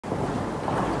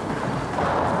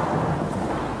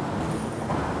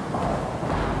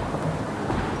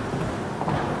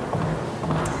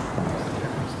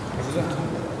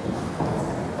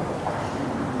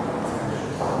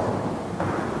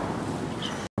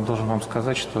Должен вам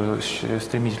сказать, что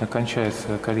стремительно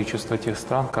кончается количество тех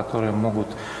стран, которые могут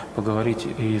поговорить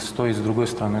и с той, и с другой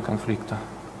стороной конфликта.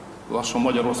 Lassan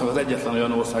Magyarország az egyetlen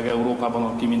olyan ország Európában,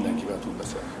 aki mindenkivel tud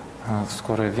beszélni.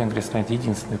 Скоро Венгрия станет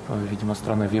единственной, видимо,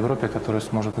 страной в Европе, которая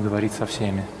сможет говорить со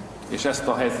всеми. És ezt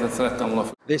a helyzetet szerettem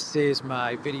volna. This is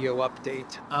my video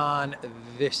update on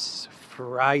this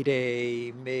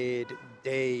Friday,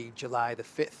 midday, July the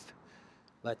 5th.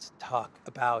 Let's talk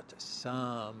about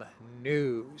some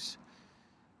news.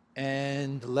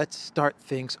 And let's start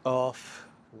things off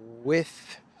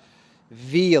with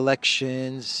the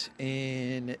elections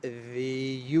in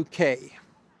the UK.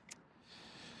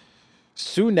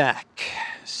 Sunak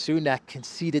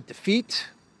conceded defeat,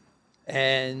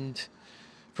 and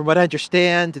from what I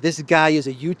understand, this guy is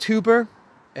a YouTuber,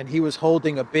 and he was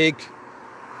holding a big,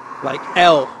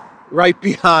 L right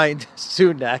behind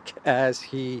Sunak as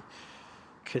he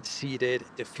conceded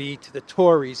defeat. The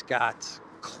Tories got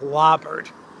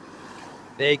clobbered.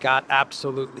 They got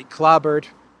absolutely clobbered.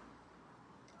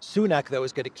 Sunak, though,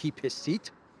 is going to keep his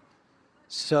seat,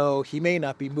 so he may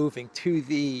not be moving to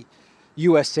the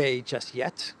USA just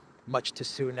yet, much to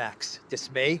Sunak's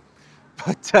dismay.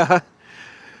 But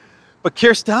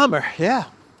Keir Starmer, yeah,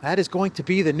 that is going to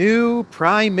be the new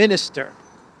prime minister.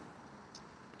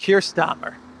 Keir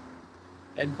Starmer.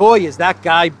 And boy, is that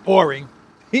guy boring.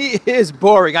 He is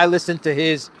boring. I listened to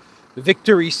his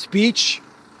victory speech.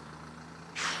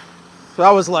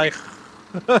 I was like,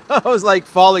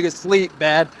 falling asleep,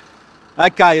 man.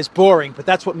 That guy is boring, but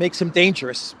that's what makes him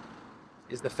dangerous,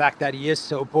 is the fact that he is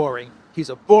so boring. He's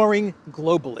a boring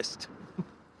globalist.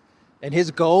 And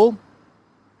his goal,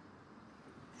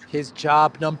 his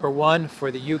job number one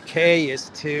for the UK is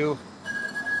to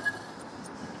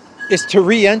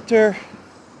re-enter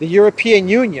the European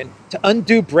Union, to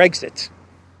undo Brexit.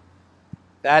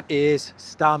 That is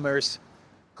Starmer's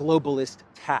globalist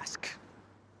task.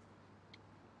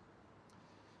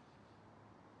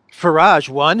 Farage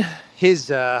won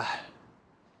his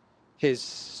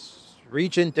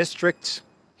region, district.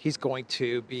 He's going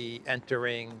to be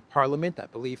entering Parliament, I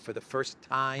believe, for the first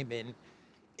time in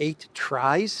 8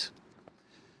 tries.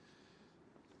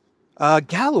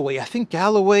 Galloway, I think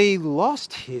Galloway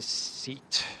lost his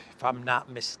seat, if I'm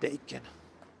not mistaken.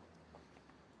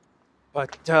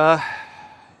 But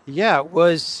yeah, it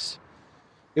was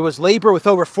Labour with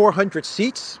over 400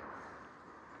 seats.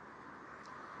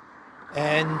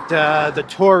 And the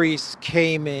Tories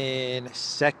came in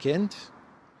second.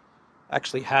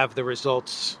 Actually have the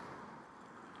results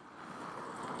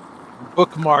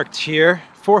bookmarked here.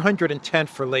 410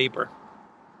 for Labour.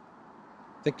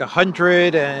 I think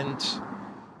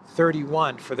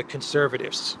 131 for the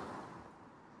Conservatives.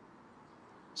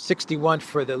 61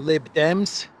 for the Lib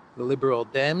Dems, the Liberal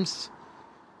Dems.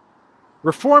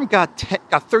 Reform got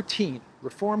 13.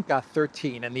 Reform got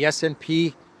 13, and the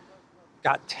SNP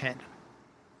got 10.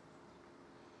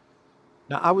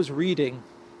 Now, I was reading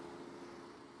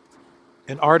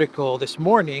an article this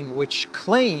morning which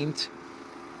claimed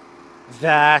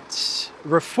that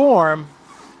Reform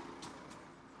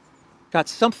got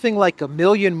something like 1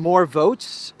 million more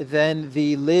votes than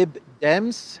the Lib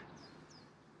Dems,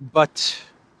 but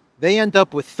they end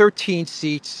up with 13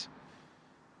 seats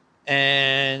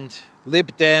and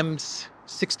Lib Dems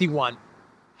 61.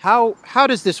 How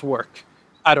does this work?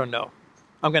 I don't know.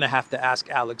 I'm going to have to ask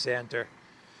Alexander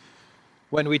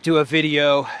when we do a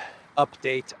video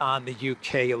update on the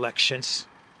UK elections.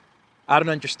 I don't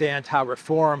understand how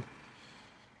Reform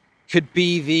could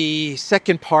be the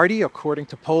second party, according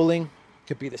to polling,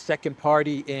 could be the second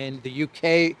party in the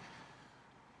UK.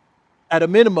 At a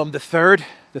minimum, the third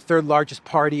largest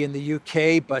party in the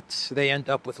UK, but they end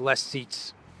up with less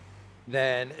seats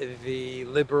than the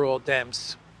Liberal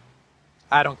Dems.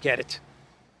 I don't get it.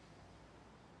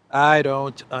 I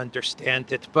don't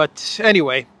understand it. But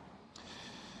anyway,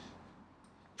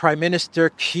 Prime Minister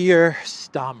Keir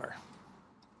Starmer.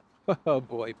 Oh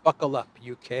boy, buckle up,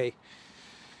 UK.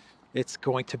 It's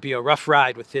going to be a rough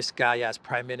ride with this guy as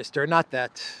Prime Minister. Not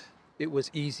that it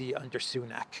was easy under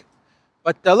Sunak.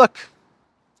 But look,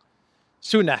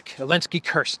 Sunak, Elensky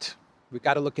cursed. We've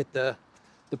got to look at the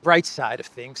bright side of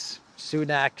things.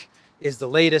 Sunak is the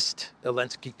latest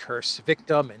Elensky curse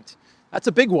victim, and that's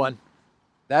a big one.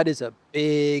 That is a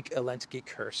big Elensky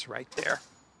curse right there.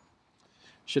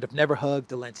 Should have never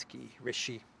hugged Elensky,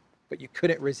 Rishi. But you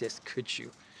couldn't resist, could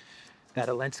you? That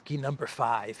Elensky number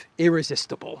 5,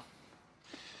 irresistible.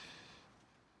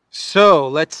 So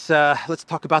let's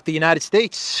talk about the United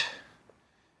States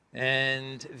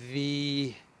and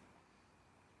the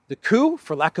coup,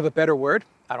 for lack of a better word.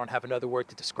 I don't have another word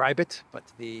to describe it, but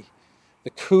the the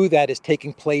coup that is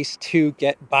taking place to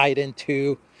get Biden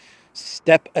to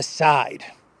step aside.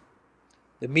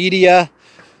 The media,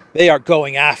 they are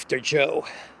going after Joe.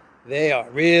 They are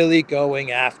really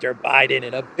going after Biden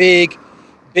in a big,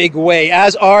 big way,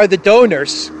 as are the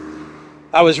donors.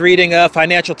 I was reading a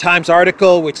Financial Times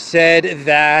article which said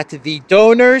that the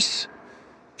donors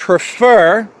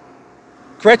prefer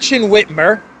Gretchen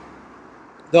Whitmer.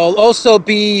 They'll also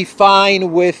be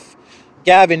fine with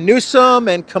Gavin Newsom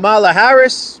and Kamala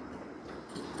Harris.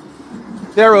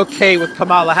 They're okay with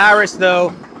Kamala Harris,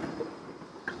 though.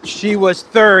 She was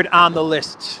third on the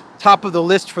list. Top of the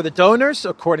list for the donors,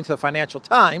 according to the Financial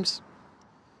Times,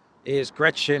 is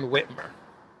Gretchen Whitmer.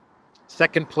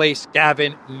 Second place,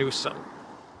 Gavin Newsom.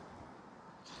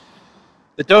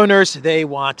 The donors, they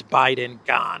want Biden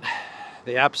gone.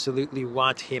 They absolutely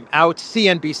want him out.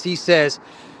 CNBC says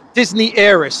Disney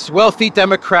heiress, wealthy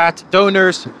Democratic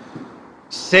donors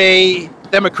say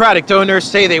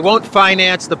they won't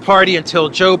finance the party until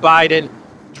Joe Biden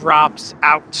drops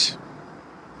out.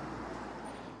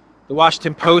 The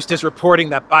Washington Post is reporting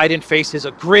that Biden faces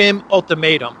a grim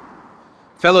ultimatum.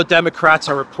 Fellow Democrats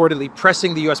are reportedly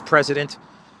pressing the U.S. president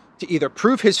to either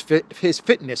prove his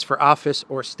fitness for office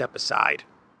or step aside.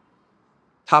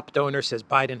 Top donor says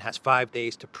Biden has 5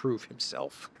 days to prove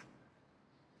himself.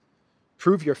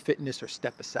 Prove your fitness or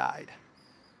step aside.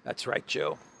 That's right,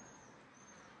 Joe.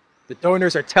 The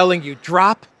donors are telling you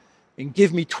drop and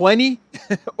give me 20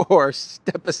 or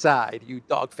step aside, you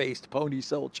dog-faced pony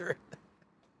soldier.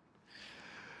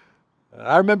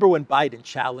 I remember when Biden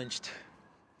challenged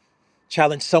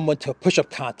someone to a push-up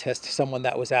contest, someone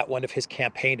that was at one of his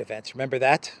campaign events. Remember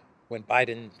that? When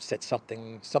Biden said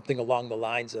something along the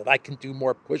lines of, I can do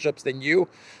more push-ups than you.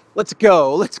 Let's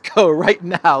go right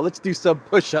now. Let's do some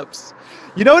push-ups.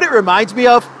 You know what it reminds me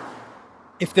of?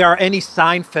 If there are any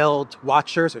Seinfeld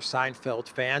watchers or Seinfeld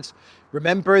fans,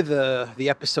 remember the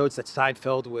episodes that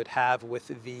Seinfeld would have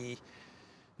with the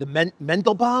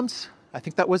Mendelbaums? I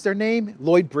think that was their name.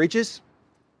 Lloyd Bridges.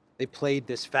 They played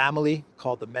this family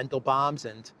called the Mendelbaums,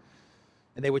 and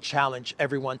they would challenge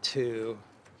everyone to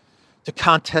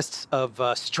contests of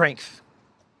strength.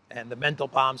 And the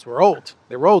Mendelbaums were old.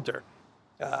 They were older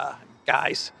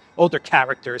guys, older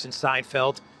characters in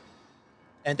Seinfeld.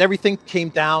 And everything came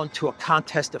down to a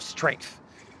contest of strength.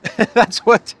 That's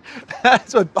what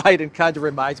Biden kind of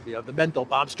reminds me of, the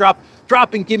Mendelbaums.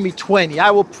 Drop and give me 20. I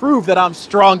will prove that I'm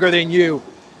stronger than you.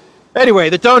 Anyway,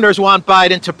 the donors want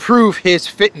Biden to prove his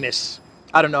fitness.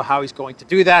 I don't know how he's going to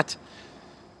do that,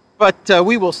 but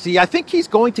we will see. I think he's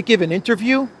going to give an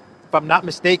interview, if I'm not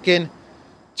mistaken,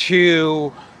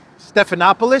 to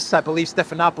Stephanopoulos. I believe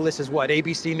Stephanopoulos is what,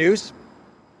 ABC News?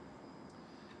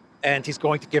 And he's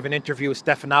going to give an interview with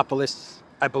Stephanopoulos,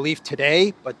 I believe,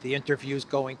 today, but the interview is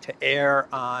going to air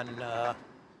on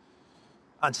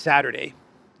Saturday.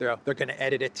 They're going to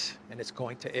edit it, and it's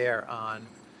going to air on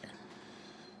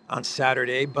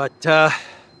Saturday. But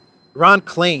Ron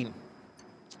Klain,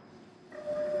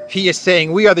 he is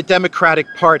saying, we are the Democratic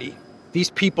Party. These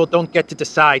people don't get to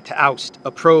decide to oust a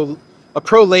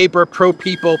pro-labor,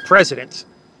 pro-people president.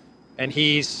 And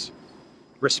he's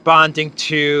responding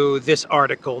to this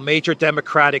article. Major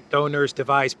Democratic donors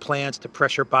devise plans to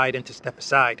pressure Biden to step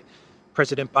aside.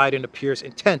 President Biden appears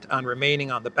intent on remaining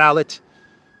on the ballot,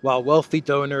 while wealthy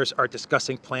donors are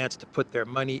discussing plans to put their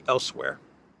money elsewhere.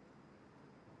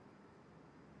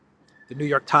 The New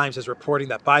York Times is reporting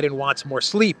that Biden wants more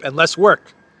sleep and less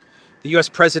work. The U.S.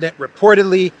 president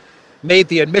reportedly made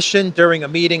the admission during a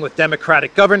meeting with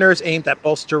Democratic governors aimed at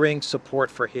bolstering support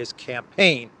for his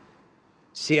campaign.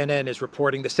 CNN is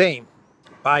reporting the same.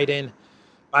 Biden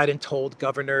told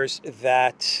governors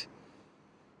that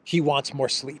he wants more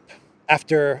sleep. I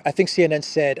think CNN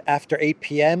said after 8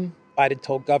 p.m., Biden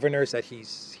told governors that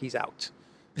he's out.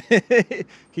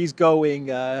 He's going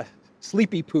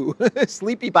sleepy poo,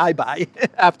 sleepy bye-bye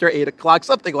after 8 o'clock,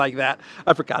 something like that.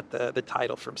 I forgot the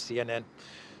title from CNN.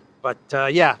 But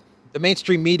yeah, the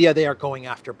mainstream media, they are going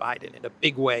after Biden in a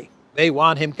big way. They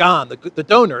want him gone. The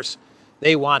donors,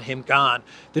 they want him gone.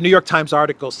 The New York Times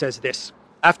article says this: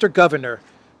 after Governor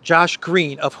Josh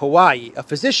Green of Hawaii, a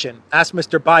physician, asked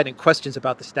Mr. Biden questions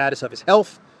about the status of his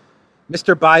health,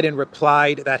 Mr. Biden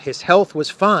replied that his health was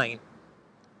fine.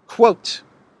 Quote,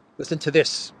 listen to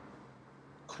this.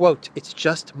 Quote, it's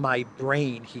just my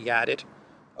brain, he added,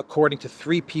 according to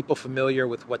 3 people familiar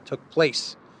with what took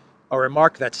place, a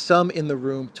remark that some in the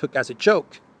room took as a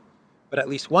joke, but at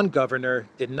least one governor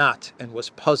did not and was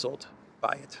puzzled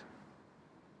by it.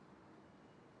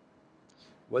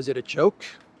 Was it a joke?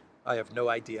 I have no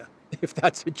idea if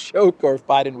that's a joke or if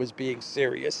Biden was being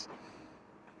serious.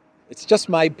 It's just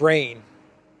my brain.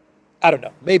 I don't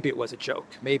know. Maybe it was a joke.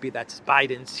 Maybe that's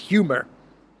Biden's humor.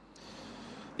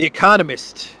 The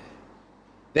Economist,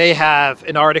 they have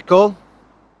an article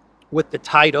with the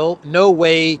title, "No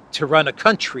Way to Run a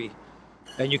Country."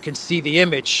 And you can see the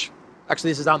image.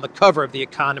 Actually, this is on the cover of The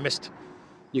Economist.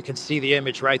 You can see the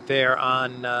image right there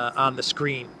on the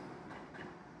screen.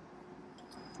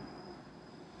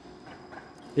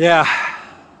 Yeah.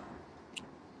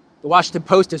 The Washington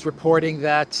Post is reporting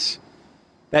that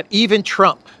even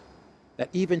Trump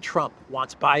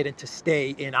wants Biden to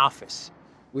stay in office,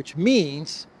 which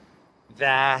means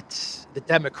that the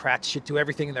Democrats should do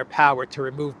everything in their power to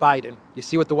remove Biden. You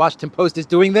see what the Washington Post is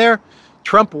doing there?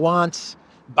 Trump wants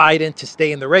Biden to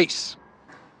stay in the race.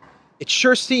 It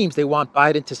sure seems they want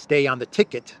Biden to stay on the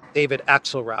ticket, David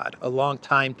Axelrod, a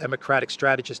longtime Democratic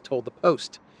strategist, told the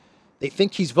Post. They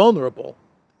think he's vulnerable,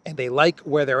 and they like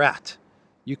where they're at.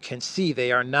 You can see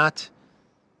they are not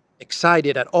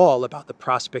excited at all about the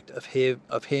prospect of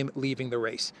him leaving the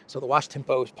race. So the Washington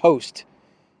Post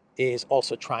is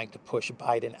also trying to push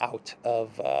Biden out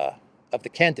of the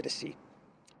candidacy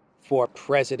for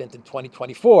president in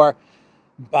 2024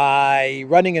 by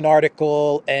running an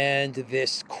article and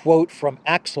this quote from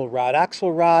Axelrod.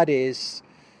 Axelrod is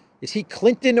he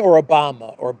Clinton or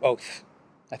Obama or both?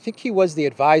 I think he was the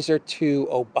advisor to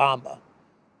Obama,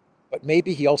 but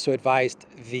maybe he also advised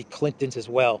the Clintons as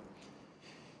well.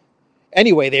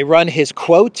 Anyway, they run his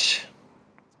quote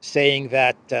saying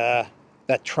that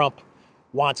Trump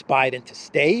wants Biden to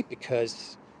stay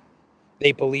because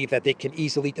they believe that they can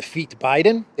easily defeat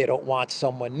Biden. They don't want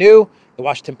someone new. The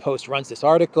Washington Post runs this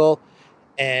article,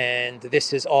 and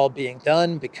this is all being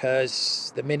done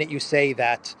because the minute you say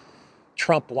that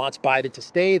Trump wants Biden to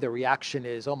stay, the reaction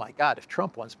is, oh my God, if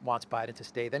Trump wants Biden to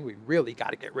stay, then we really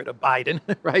got to get rid of Biden,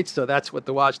 right? So that's what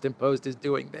the Washington Post is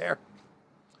doing there.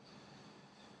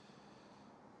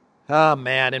 Oh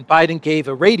man, and Biden gave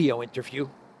a radio interview,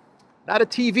 not a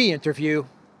TV interview.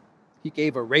 He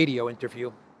gave a radio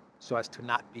interview so as to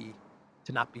not be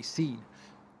seen.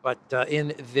 But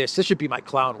in this should be my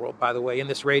clown world, by the way. In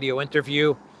this radio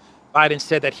interview, Biden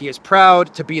said that he is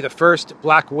proud to be the first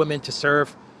black woman to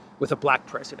serve with a black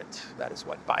president. That is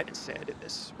what Biden said in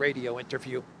this radio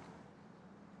interview.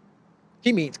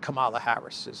 He means Kamala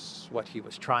Harris is what he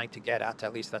was trying to get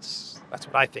at least that's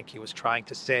what I think he was trying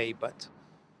to say. But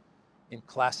in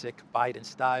classic Biden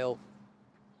style,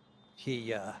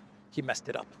 he messed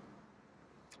it up.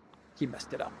 He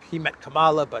messed it up. He met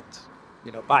Kamala, but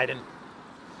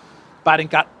Biden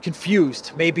got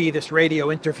confused. Maybe this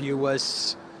radio interview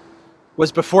was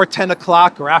before 10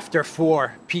 o'clock or after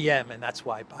 4 p.m. and that's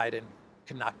why Biden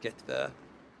could not get the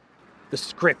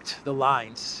script, the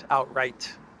lines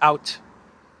outright.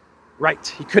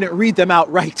 He couldn't read them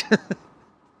outright.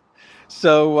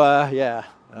 So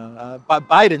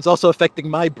Biden's also affecting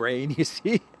my brain, you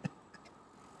see.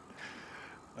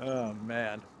 Oh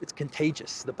man, it's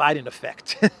contagious, the Biden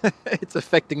effect. It's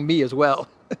affecting me as well.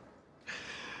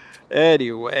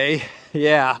 Anyway,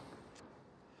 yeah.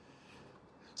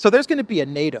 So there's going to be a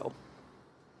NATO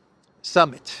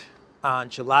summit on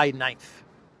July 9th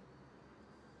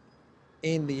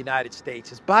in the United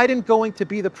States. Is Biden going to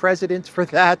be the president for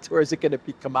that, or is it going to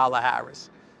be Kamala Harris?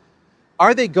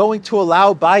 Are they going to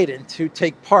allow Biden to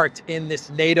take part in this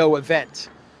NATO event?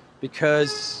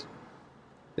 Because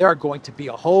there are going to be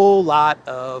a whole lot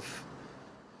of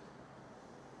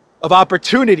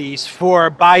opportunities for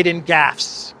Biden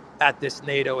gaffes at this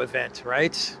NATO event,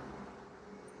 right?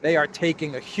 They are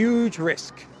taking a huge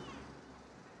risk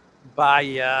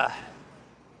by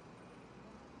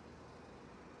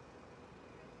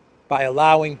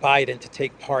allowing Biden to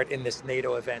take part in this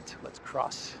NATO event. Let's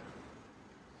cross.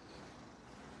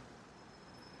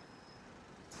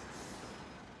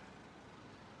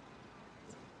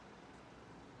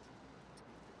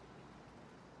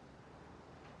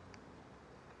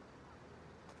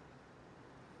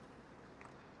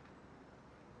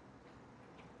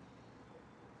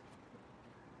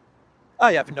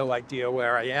 I have no idea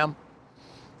where I am.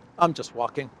 I'm just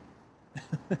walking.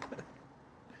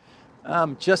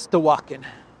 I'm just walking.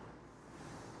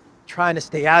 Trying to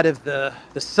stay out of the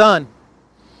sun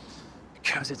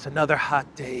because it's another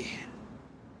hot day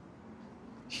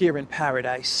here in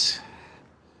paradise.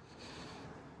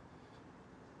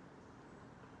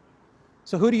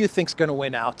 So who do you think's going to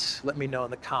win out? Let me know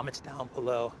in the comments down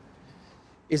below.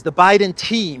 Is the Biden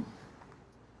team,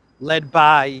 led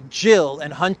by Jill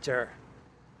and Hunter,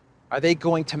 are they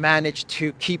going to manage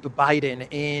to keep Biden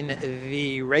in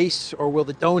the race, or will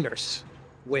the donors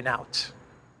win out?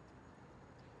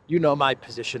 You know my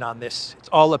position on this. It's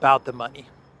all about the money.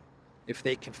 If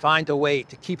they can find a way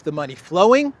to keep the money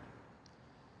flowing,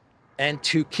 and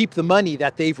to keep the money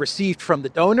that they've received from the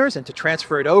donors and to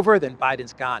transfer it over, then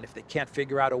Biden's gone. If they can't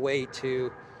figure out a way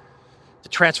to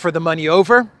transfer the money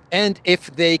over, and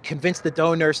if they convince the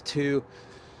donors to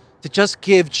just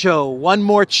give Joe one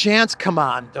more chance, come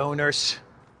on, donors,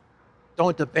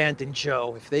 don't abandon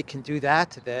Joe. If they can do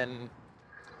that, then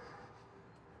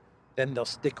they'll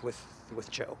stick with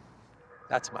Joe.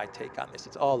 That's my take on this.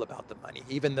 It's all about the money.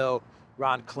 Even though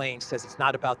Ron Klain says it's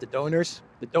not about the donors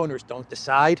don't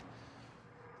decide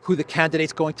who the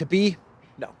candidate's going to be.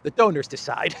 No, the donors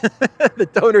decide. The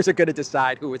donors are going to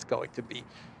decide who it's going to be,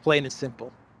 plain and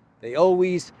simple. They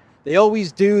always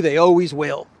do, they always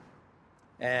will.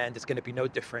 And it's going to be no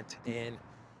different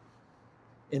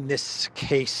in this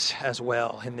case as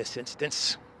well, in this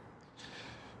instance.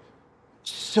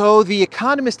 So The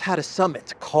Economist had a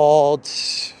summit called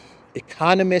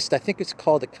Economist, I think it's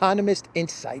called Economist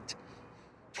Insight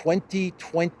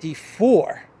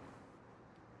 2024.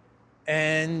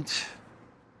 And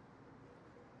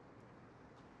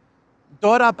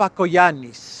Dora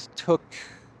Bakoyannis took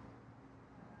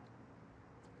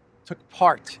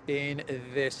part in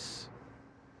this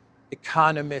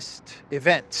Economist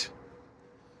event.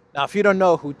 Now, if you don't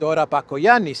know who Dora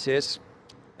Bakoyannis is,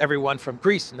 everyone from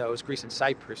Greece knows, Greece and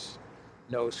Cyprus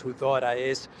knows who Dora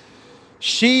is.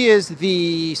 She is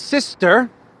the sister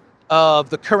of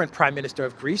the current Prime Minister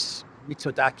of Greece,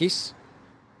 Mitsotakis.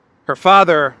 Her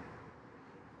father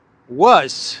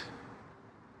was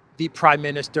the Prime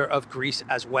Minister of Greece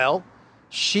as well.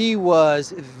 She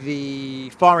was the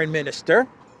foreign minister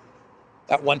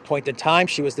at one point in time.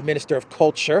 She was the Minister of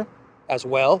Culture as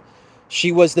well.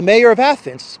 She was the mayor of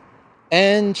Athens,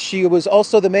 and she was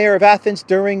also the mayor of Athens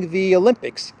during the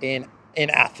Olympics in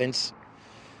Athens.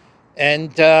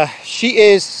 And she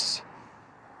is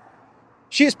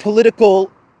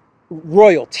political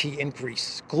royalty in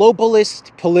Greece,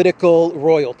 globalist political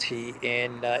royalty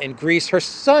in Greece. Her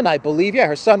son, I believe,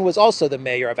 her son was also the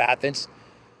mayor of Athens.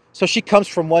 So she comes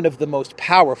from one of the most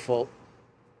powerful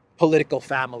political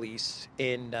families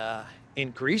in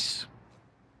Greece.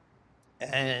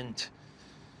 And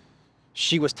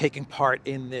she was taking part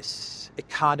in this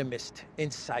Economist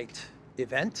Insight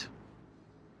event.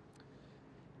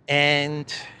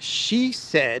 And she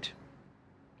said,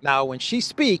 now when she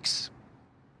speaks,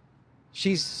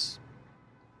 I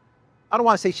don't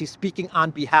want to say she's speaking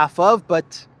on behalf of,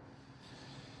 but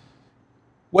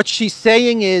what she's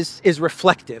saying is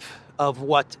reflective of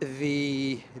what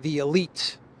the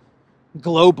elite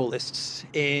globalists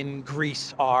in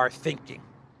Greece are thinking.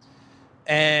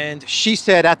 And she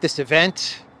said at this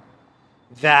event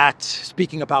that,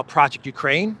 speaking about Project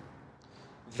Ukraine,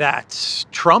 that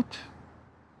Trump,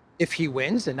 if he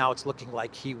wins, and now it's looking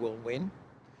like he will win,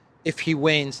 if he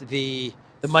wins, the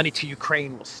money to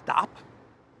Ukraine will stop.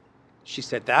 She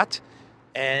said that.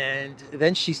 And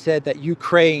then she said that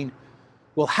Ukraine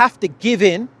will have to give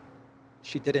in.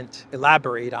 She didn't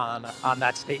elaborate on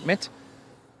that statement,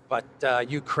 but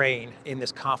Ukraine in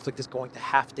this conflict is going to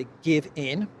have to give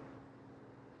in.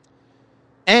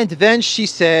 And then she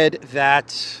said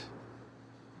that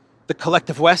the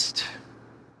collective West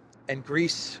and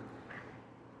Greece,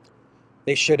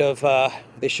 they should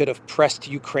have pressed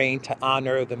Ukraine to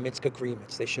honor the Minsk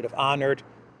agreements. They should have honored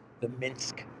the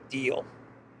Minsk deal.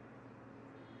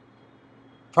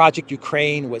 Project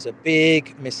Ukraine was a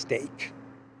big mistake.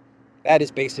 That is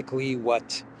basically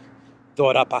what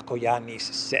Dora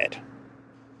Bakoyannis said.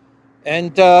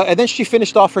 And then she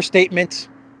finished off her statement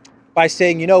by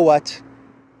saying, you know what?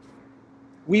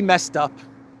 We messed up.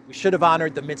 We should have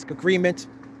honored the Minsk agreement.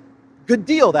 Good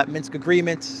deal, that Minsk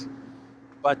agreement.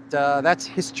 But that's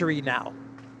history now.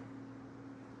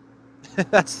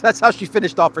 That's how she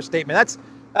finished off her statement.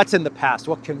 That's in the past.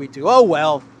 What can we do? Oh,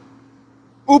 well.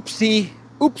 Oopsie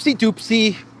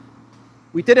doopsie.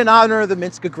 We didn't honor the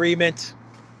Minsk agreement.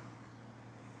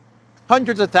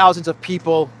 Hundreds of thousands of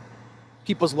people's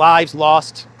lives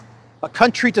lost. A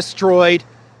country destroyed.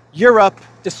 Europe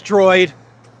destroyed.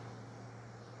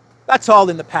 That's all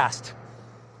in the past.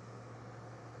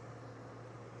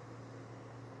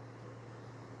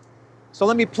 So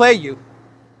let me play you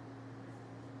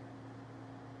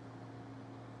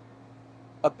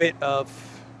a bit of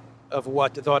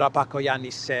what Dora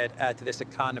Bakoyannis said at this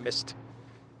Economist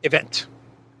event.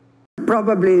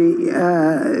 Probably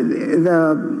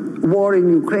the war in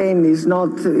Ukraine is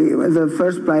not the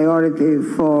first priority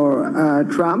for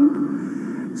Trump.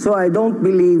 So I don't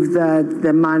believe that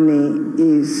the money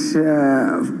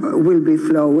will be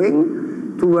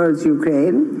flowing towards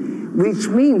Ukraine, which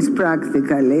means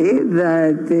practically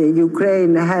that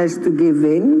Ukraine has to give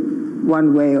in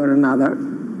one way or another.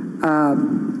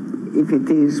 If it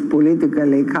is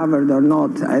politically covered or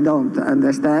not, I don't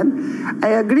understand. I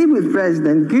agree with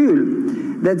President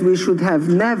Gül that we should have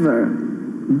never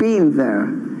been there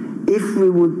if we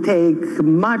would take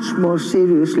much more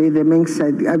seriously the Minsk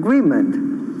agreement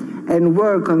and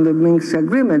work on the Minsk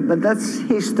agreement, but that's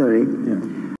history.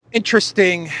 Yeah.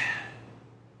 Interesting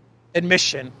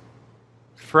admission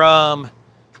from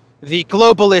the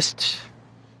globalist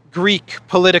Greek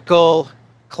political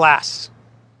class.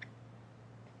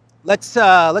 Let's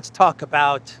talk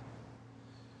about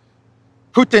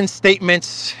Putin's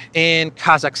statements in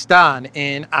Kazakhstan,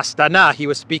 in Astana. He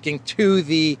was speaking to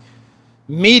the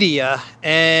media,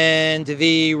 and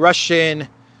the Russian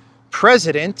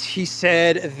president, he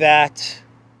said that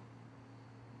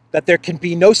there can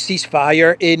be no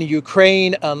ceasefire in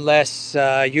Ukraine unless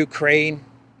Ukraine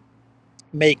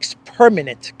makes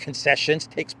permanent concessions,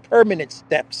 takes permanent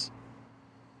steps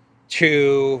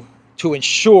to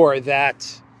ensure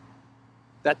that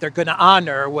they're going to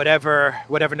honor whatever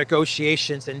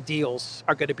negotiations and deals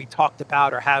are going to be talked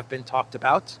about or have been talked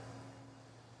about.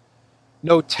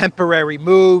 No temporary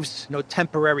moves, no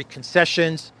temporary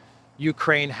concessions.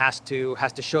 Ukraine has to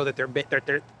show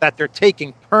that they're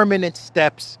taking permanent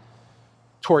steps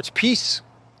towards peace.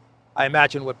 I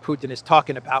imagine what Putin is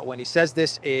talking about when he says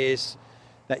this is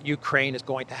that Ukraine is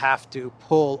going to have to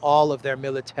pull all of their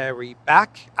military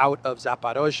back out of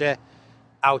Zaporozhye,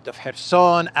 out of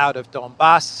Kherson, out of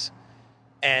Donbass,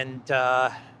 and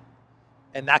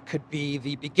that could be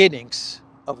the beginnings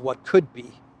of what could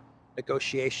be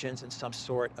negotiations and some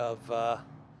sort of a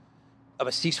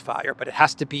ceasefire, but it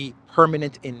has to be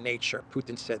permanent in nature.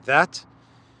 Putin said that.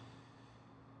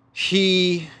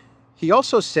 He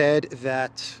also said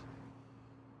that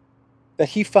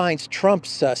he finds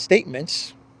Trump's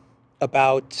statements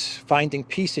about finding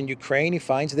peace in Ukraine, he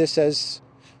finds this as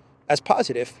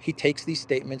positive. He takes these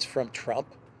statements from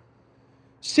Trump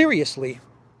seriously.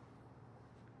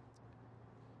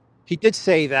 He did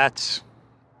say that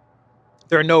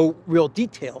there are no real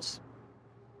details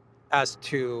as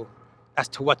to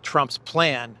what Trump's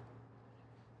plan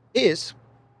is.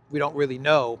 We don't really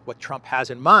know what Trump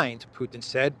has in mind, Putin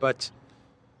said, but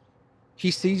he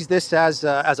sees this as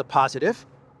a positive,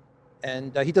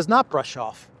 and he does not brush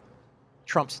off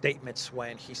Trump's statements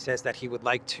when he says that he would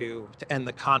like to end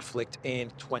the conflict in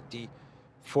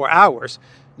 24 hours.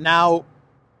 Now,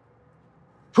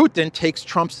 Putin takes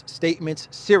Trump's statements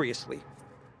seriously.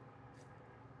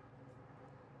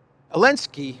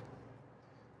 Elensky,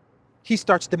 he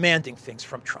starts demanding things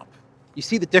from Trump. You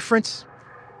see the difference?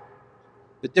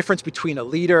 The difference between a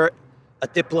leader, a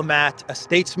diplomat, a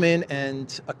statesman,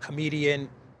 and a comedian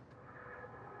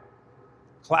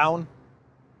clown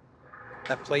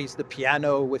that plays the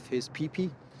piano with his pee-pee.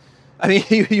 I mean,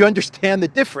 you understand the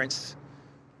difference.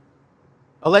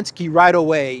 Elensky right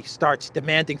away starts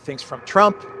demanding things from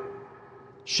Trump.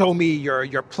 Show me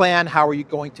your plan. How are you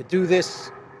going to do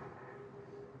this?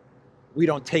 We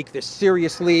don't take this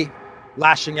seriously.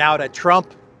 Lashing out at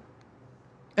Trump.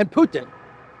 And Putin,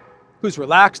 who's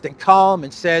relaxed and calm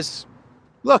and says,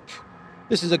 look,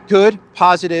 this is a good,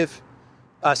 positive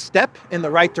step in the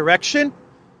right direction.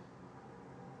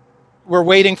 We're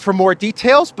waiting for more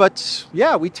details, but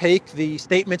yeah, we take the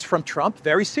statements from Trump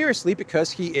very seriously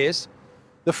because he is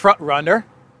the front runner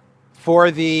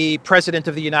for the President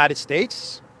of the United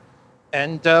States.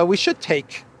 And we should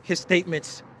take his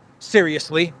statements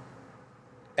seriously.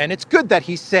 And it's good that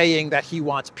he's saying that he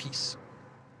wants peace.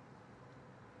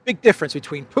 Big difference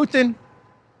between Putin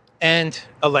and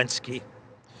Elensky.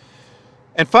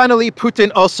 And finally,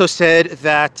 Putin also said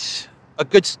that a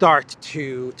good start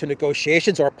to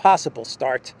negotiations, or a possible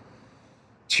start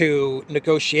to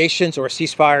negotiations or a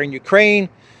ceasefire in Ukraine,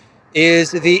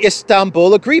 is the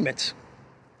Istanbul Agreement.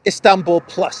 Istanbul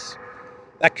Plus.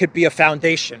 That could be a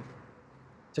foundation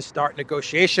to start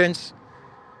negotiations.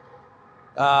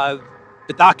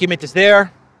 The document is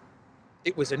there.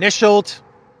 It was initialed.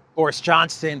 Boris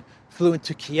Johnson flew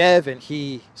into Kiev and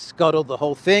he scuttled the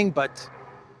whole thing, but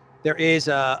there is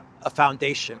a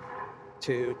foundation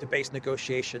to base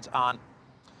negotiations on.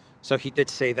 So he did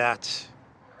say that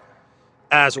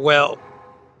as well.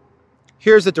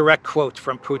 Here's a direct quote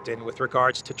from Putin with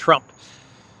regards to Trump.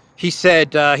 He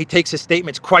said he takes his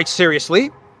statements quite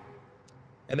seriously.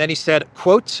 And then he said,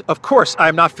 quote, "Of course, I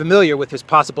am not familiar with his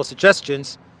possible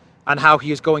suggestions on how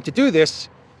he is going to do this.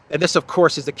 And this, of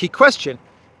course, is the key question.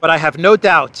 But I have no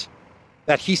doubt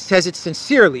that he says it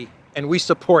sincerely and we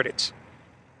support it."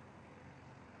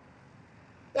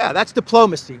 Yeah, that's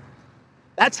diplomacy.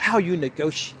 That's how you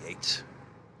negotiate.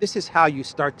 This is how you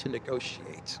start to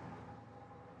negotiate.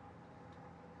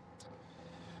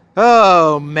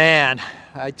 Oh, man.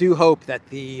 I do hope that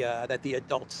the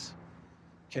adults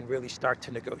can really start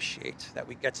to negotiate, that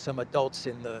we get some adults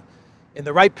in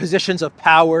the right positions of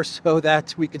power so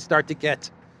that we can start to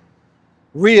get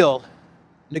real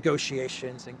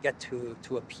negotiations and get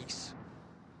to a peace.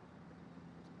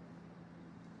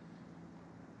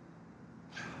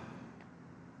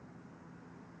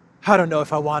 I don't know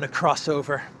if I want to cross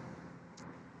over.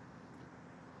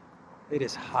 It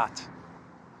is hot.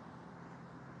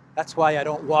 That's why I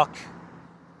don't walk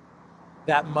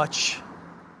that much,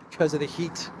 because of the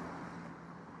heat.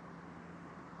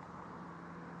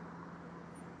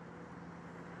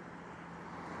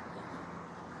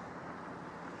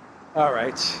 All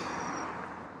right,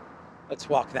 let's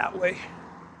walk that way.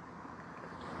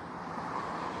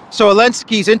 So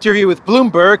Elensky's interview with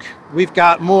Bloomberg, we've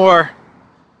got more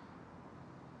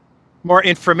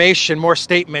information, more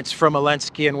statements from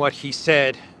Elensky and what he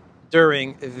said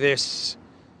during this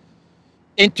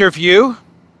interview.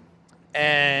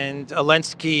 And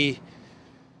Elensky,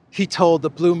 he told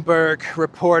the Bloomberg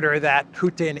reporter that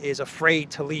Putin is afraid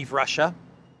to leave Russia.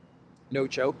 No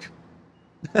joke.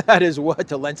 That is what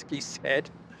Elensky said.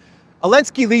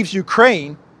 Elensky leaves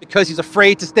Ukraine because he's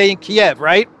afraid to stay in Kiev,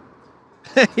 right?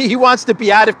 He wants to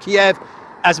be out of Kiev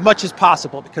as much as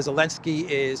possible because Elensky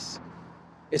is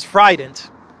frightened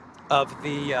of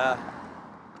the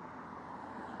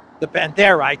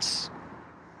Banderites.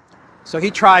 So he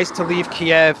tries to leave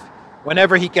Kiev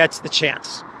whenever he gets the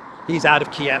chance. He's out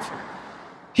of Kiev.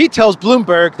 He tells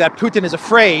Bloomberg that Putin is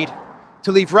afraid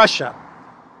to leave Russia.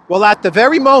 Well, at the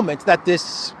very moment that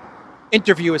this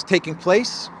interview is taking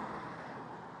place,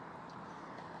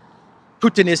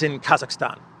 Putin is in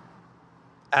Kazakhstan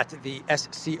at the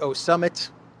SCO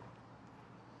summit,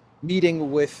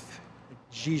 meeting with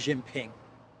Xi Jinping.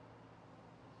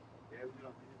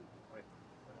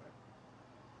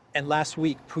 And last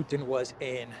week, Putin was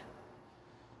in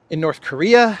North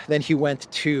Korea. Then he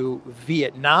went to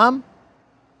Vietnam.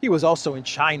 He was also in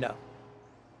China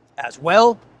as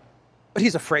well. But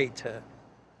he's afraid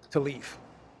to leave.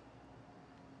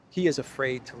 He is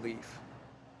afraid to leave.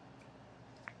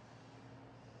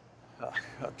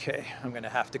 Okay, I'm going to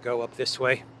have to go up this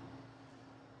way.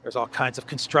 There's all kinds of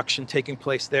construction taking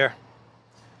place there.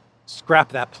 Scrap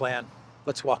that plan.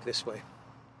 Let's walk this way.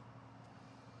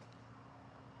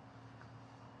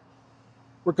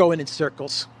 We're going in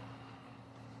circles.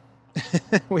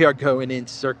 We are going in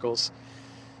circles.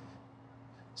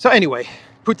 So anyway,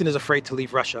 Putin is afraid to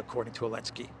leave Russia, according to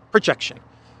Elensky. Projection,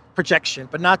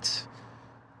 but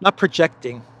not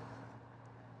projecting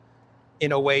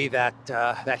in a way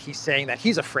that he's saying that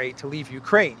he's afraid to leave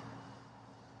Ukraine.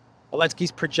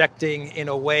 Elensky's projecting in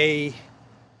a way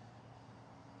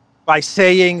by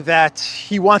saying that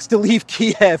he wants to leave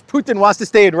Kiev. Putin wants to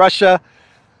stay in Russia,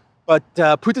 but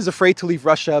Putin's afraid to leave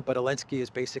Russia. But Elensky is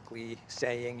basically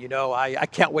saying, you know, I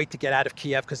can't wait to get out of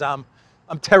Kiev because I'm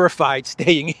terrified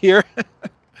staying here.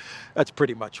 That's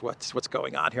pretty much what's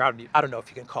going on here. I don't know if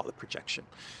you can call it projection,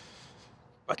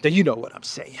 but you know what I'm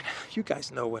saying. You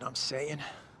guys know what I'm saying.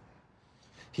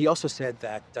 He also said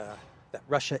that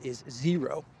Russia is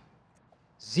zero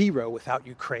without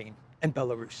Ukraine and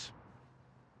Belarus.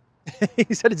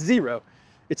 He said it's zero.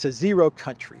 It's a zero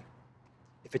country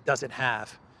if it doesn't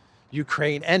have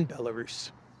Ukraine and Belarus.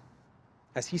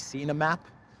 Has he seen a map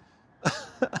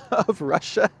of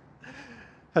Russia?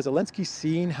 Has Elensky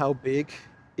seen how big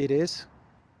it is?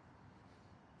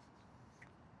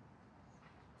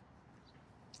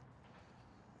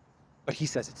 But he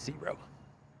says it's zero.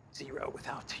 Zero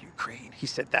without Ukraine. He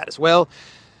said that as well.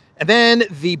 And then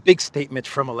the big statement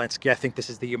from Elensky, I think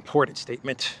this is the important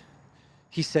statement.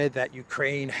 He said that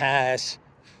Ukraine has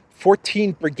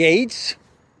 14 brigades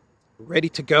ready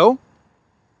to go.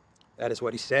 That is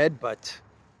what he said. But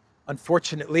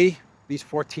unfortunately, these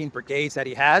 14 brigades that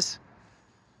he has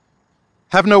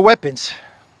have no weapons.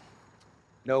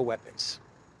 No weapons.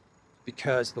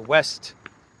 Because the West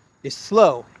is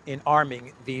slow in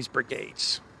arming these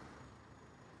brigades.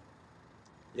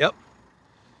 Yep.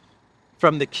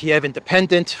 From the Kiev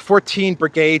Independent, 14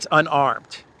 brigades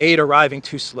unarmed, 8 arriving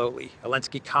too slowly.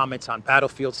 Elensky comments on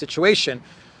battlefield situation.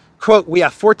 Quote, we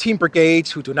have 14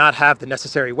 brigades who do not have the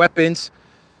necessary weapons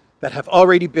that have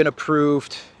already been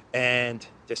approved and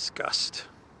discussed.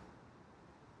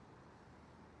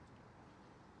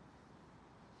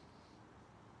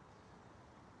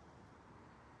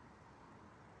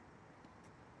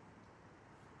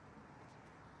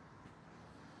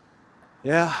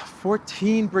 Yeah,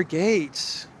 14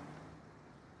 brigades.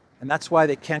 And that's why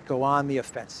they can't go on the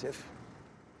offensive,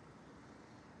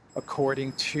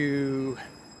 according to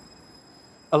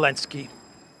Elensky.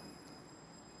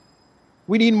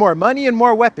 We need more money and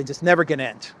more weapons. It's never going to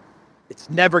end. It's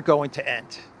never going to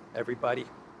end, everybody.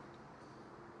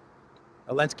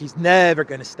 Elensky's never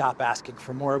going to stop asking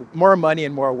for more money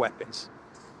and more weapons.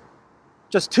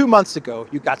 Just 2 months ago,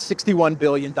 you got $61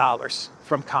 billion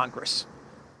from Congress.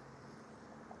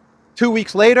 2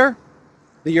 weeks later,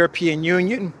 the European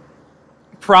Union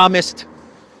promised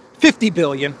 $50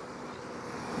 billion.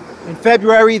 In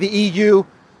February, the EU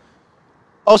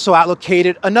also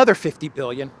allocated another $50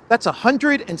 billion. That's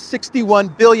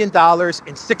 $161 billion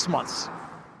in 6 months.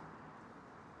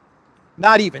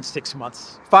 Not even 6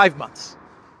 months, 5 months.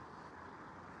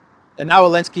 And now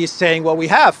Elensky is saying, well, we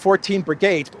have 14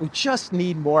 brigades, but we just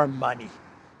need more money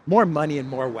and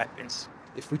more weapons.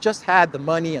 If we just had the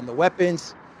money and the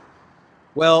weapons,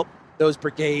 well, those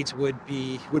brigades would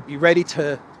be ready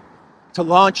to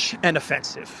launch an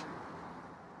offensive.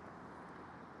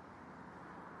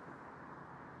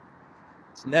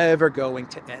 It's never going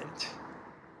to end.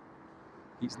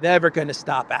 He's never going to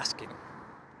stop asking.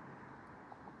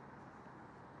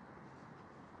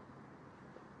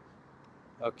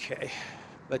 Okay,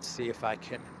 let's see if I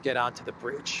can get onto the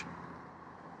bridge.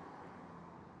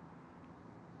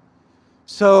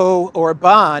 So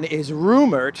Orban is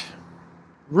rumored,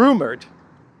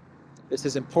 this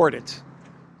is important,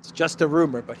 it's just a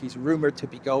rumor, but he's rumored to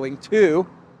be going to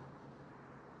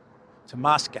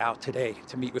Moscow today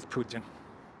to meet with Putin.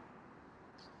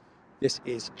 This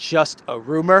is just a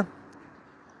rumor.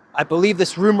 I believe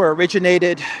this rumor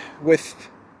originated with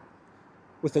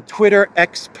a Twitter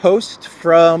X post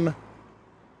from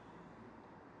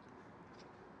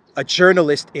a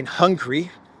journalist in Hungary.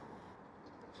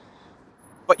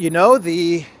 But you know,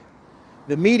 the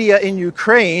media in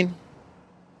Ukraine,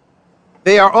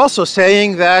 they are also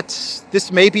saying that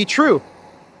this may be true.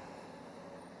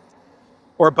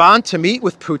 Orban to meet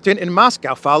with Putin in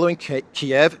Moscow following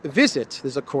Kiev visit.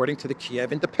 This is according to the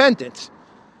Kiev Independent.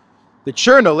 The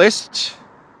journalist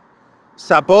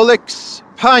Szabolcs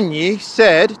Panyi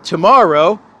said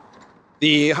tomorrow,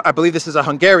 I believe this is a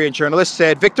Hungarian journalist,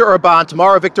 said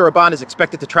tomorrow Viktor Orban is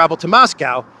expected to travel to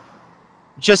Moscow.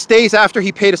 Just days after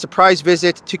he paid a surprise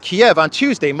visit to Kiev on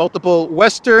Tuesday, multiple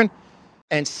Western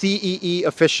and CEE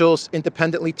officials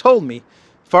independently told me.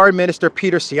 Foreign Minister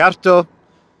Peter Szijjártó,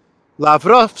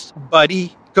 Lavrov's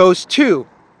buddy, goes too.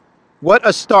 What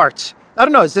a start. I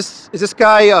don't know, is this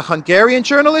guy a Hungarian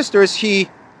journalist or is he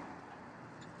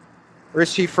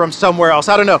from somewhere else?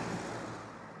 I don't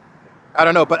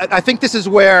know, but I think this is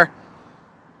where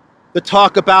the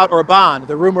talk about Orban,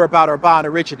 the rumor about Orban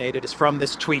originated, is from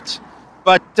this tweet.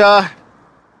 But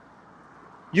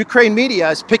Ukraine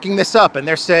media is picking this up, and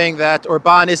they're saying that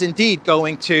Orban is indeed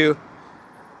going to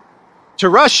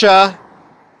Russia,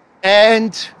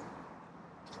 and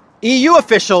EU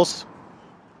officials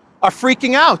are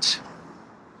freaking out.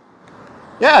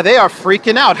 Yeah, they are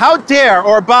freaking out. How dare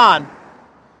Orban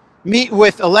meet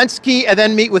with Elensky and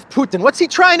then meet with Putin? What's he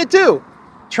trying to do?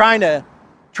 Trying to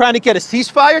get a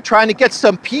ceasefire? Trying to get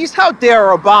some peace? How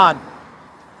dare Orban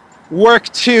work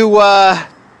to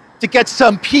get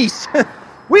some peace?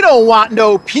 We don't want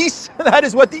no peace. That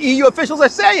is what the EU officials are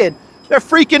saying. They're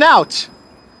freaking out.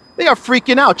 They are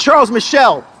freaking out. Charles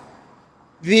Michel,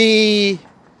 the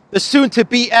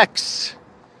soon-to-be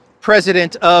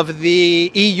ex-president of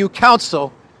the EU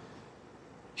Council,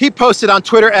 he posted on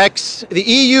Twitter X, the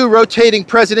EU rotating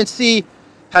presidency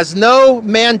has no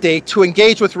mandate to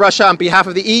engage with Russia on behalf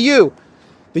of the EU.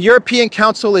 The European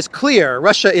Council is clear.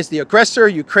 Russia is the aggressor.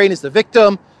 Ukraine is the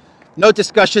victim. No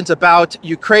discussions about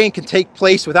Ukraine can take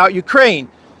place without Ukraine.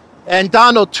 And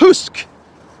Donald Tusk,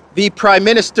 the Prime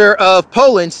Minister of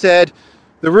Poland, said,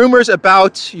 the rumors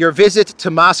about your visit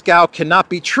to Moscow cannot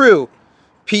be true,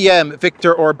 PM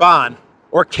Viktor Orban.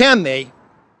 Or can they?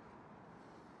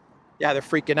 Yeah, they're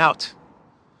freaking out.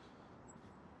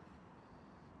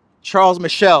 Charles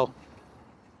Michel.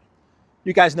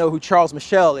 You guys know who Charles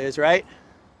Michel is, right?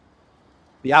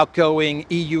 The outgoing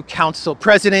EU Council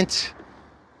president.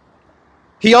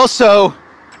 He also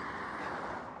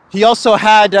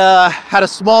had a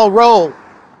small role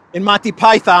in Monty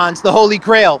Python's The Holy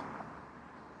Grail.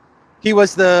 He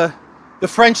was the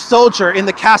French soldier in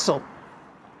the castle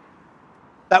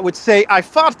that would say, I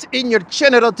fought in your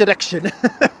general direction.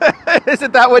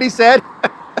 Isn't that what he said?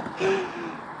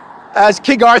 As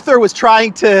King Arthur was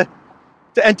trying to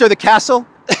enter the castle.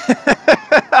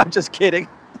 I'm just kidding.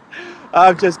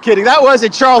 I'm just kidding. That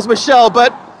wasn't Charles Michel,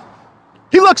 but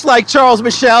he looks like Charles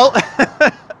Michel.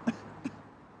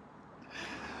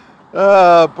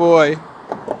 Oh, boy.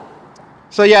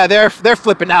 So, yeah, they're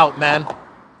flipping out, man.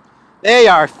 They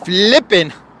are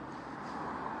flipping.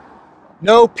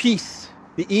 No peace.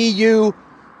 The EU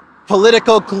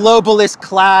political globalist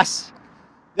class,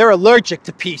 they're allergic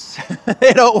to peace.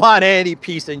 They don't want any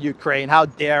peace in Ukraine. How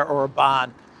dare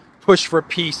Orban push for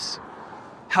peace?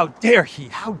 How dare he?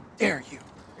 How dare you?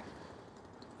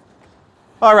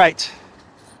 All right.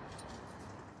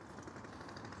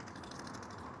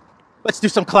 Let's do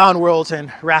some clown worlds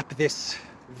and wrap this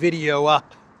video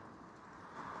up.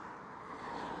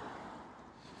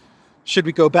 Should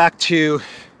we go back to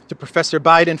Professor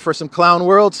Biden for some clown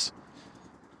worlds?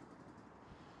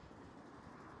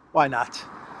 Why not?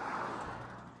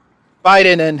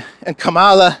 Biden and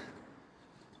Kamala,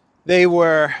 they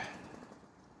were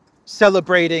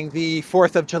celebrating the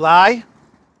 4th of July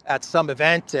at some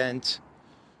event, and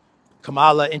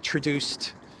Kamala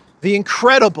introduced the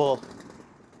incredible,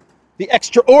 the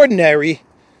extraordinary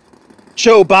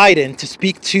Joe Biden to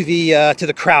speak to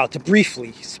the crowd, to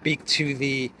briefly speak to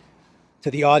the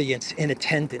audience in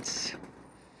attendance.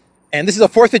 And this is a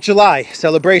 4th of July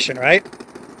celebration, right?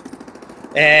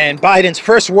 And Biden's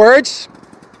first words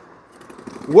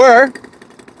were,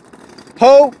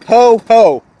 ho, ho,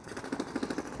 ho.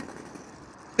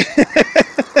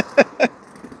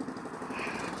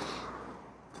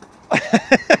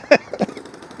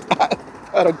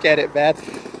 I don't get it, man.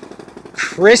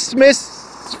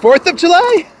 Christmas, 4th of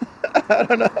July? I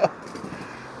don't know.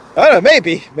 I don't know,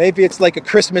 maybe. Maybe it's like a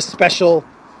Christmas special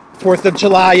 4th of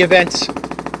July event.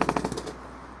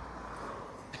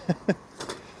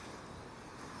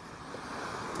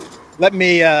 Let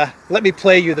me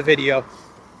play you the video,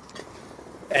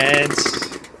 and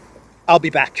I'll be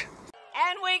back.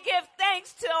 And we give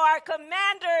thanks to our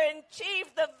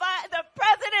Commander-in-Chief, the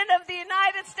President of the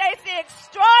United States, the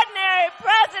extraordinary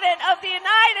President of the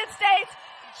United States,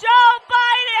 Joe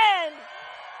Biden.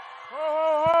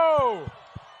 Ho, ho, ho.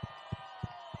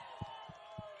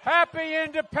 Happy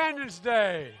Independence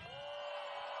Day.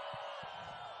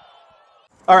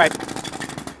 All right.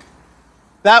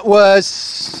 That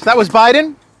was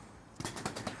Biden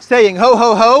saying ho,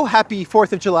 ho, ho, happy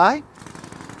 4th of July.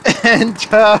 And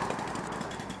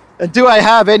do I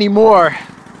have any more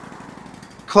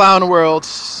clown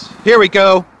worlds? Here we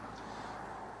go.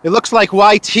 It looks like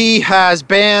YT has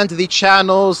banned the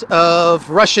channels of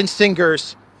Russian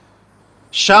singers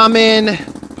Shaman,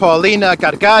 Paulina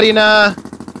Gargarina,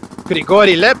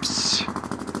 Grigory Leps,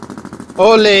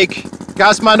 Oleg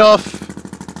Gazmanov,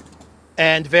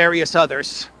 and various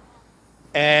others.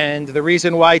 And the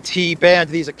reason YT banned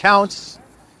these accounts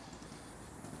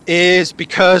is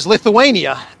because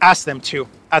Lithuania asked them to,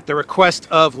 at the request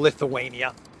of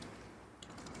Lithuania,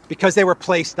 because they were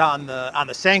placed on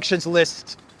the sanctions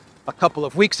list a couple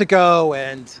of weeks ago,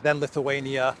 and then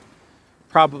Lithuania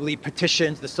probably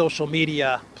petitioned the social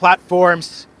media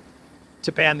platforms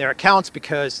to ban their accounts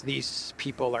because these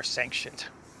people are sanctioned.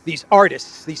 These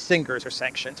artists, these singers are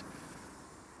sanctioned.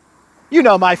 You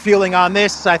know my feeling on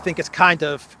this. I think it's kind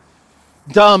of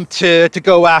dumb to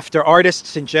go after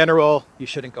artists in general. You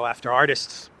shouldn't go after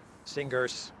artists,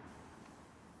 singers,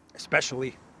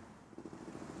 especially.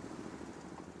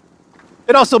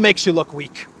 It also makes you look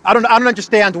weak. I don't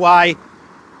understand why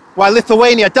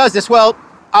Lithuania does this. Well,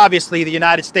 obviously the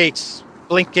United States,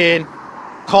 Blinken,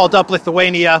 called up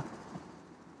Lithuania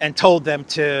and told them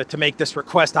to make this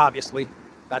request. Obviously,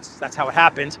 that's how it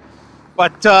happened.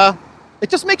 But it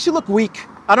just makes you look weak.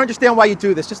 I don't understand why you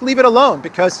do this. Just leave it alone,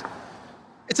 because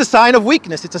it's a sign of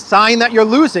weakness. It's a sign that you're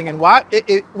losing. And why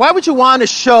would you want to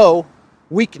show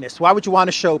weakness? Why would you want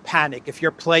to show panic if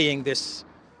you're playing this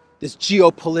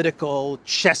geopolitical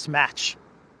chess match?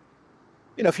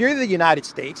 You know, if you're the United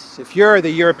States, if you're the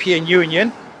European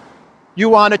Union, you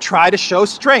want to try to show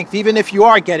strength, even if you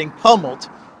are getting pummeled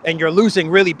and you're losing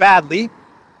really badly,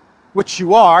 which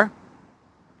you are.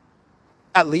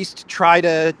 At least try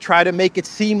to make it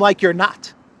seem like you're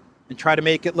not, and try to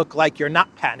make it look like you're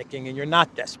not panicking and you're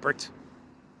not desperate.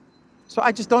 So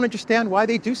I just don't understand why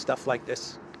they do stuff like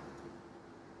this.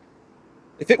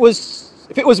 If it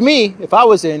was me, if I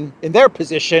was in their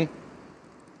position,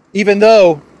 even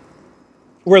though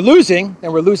we're losing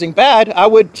and we're losing bad, I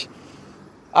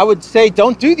would say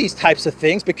don't do these types of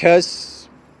things, because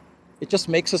it just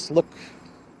makes us look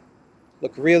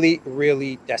really,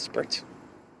 really desperate.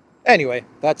 Anyway,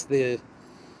 that's the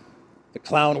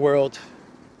clown world.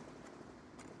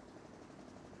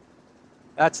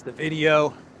 That's the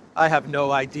video. I have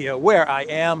no idea where I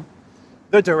am.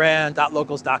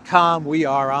 TheDuran.locals.com. We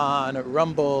are on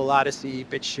Rumble, ODYSEE,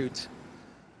 BitChute,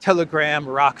 Telegram,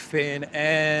 Rockfin,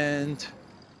 and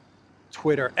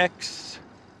Twitter X.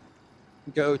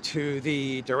 Go to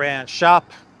the Duran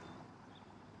shop.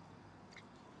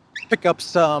 Pick up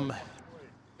some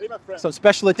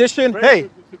special edition. Hey.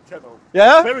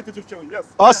 Yeah? Very YouTube channel,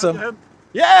 yes. Awesome.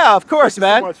 Yeah, of course,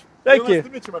 man. much. Thank Nice you. to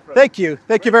meet you, my friend. Thank you.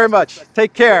 Thank you very much.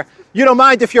 Take care. You don't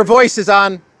mind if your voice is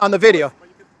on the video? But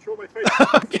you can show my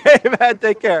face. Okay, man.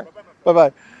 Take care.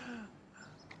 Bye-bye.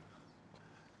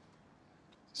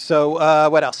 So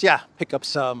what else? Yeah, pick up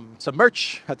some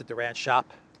merch at the Duran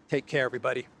shop. Take care,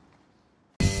 everybody.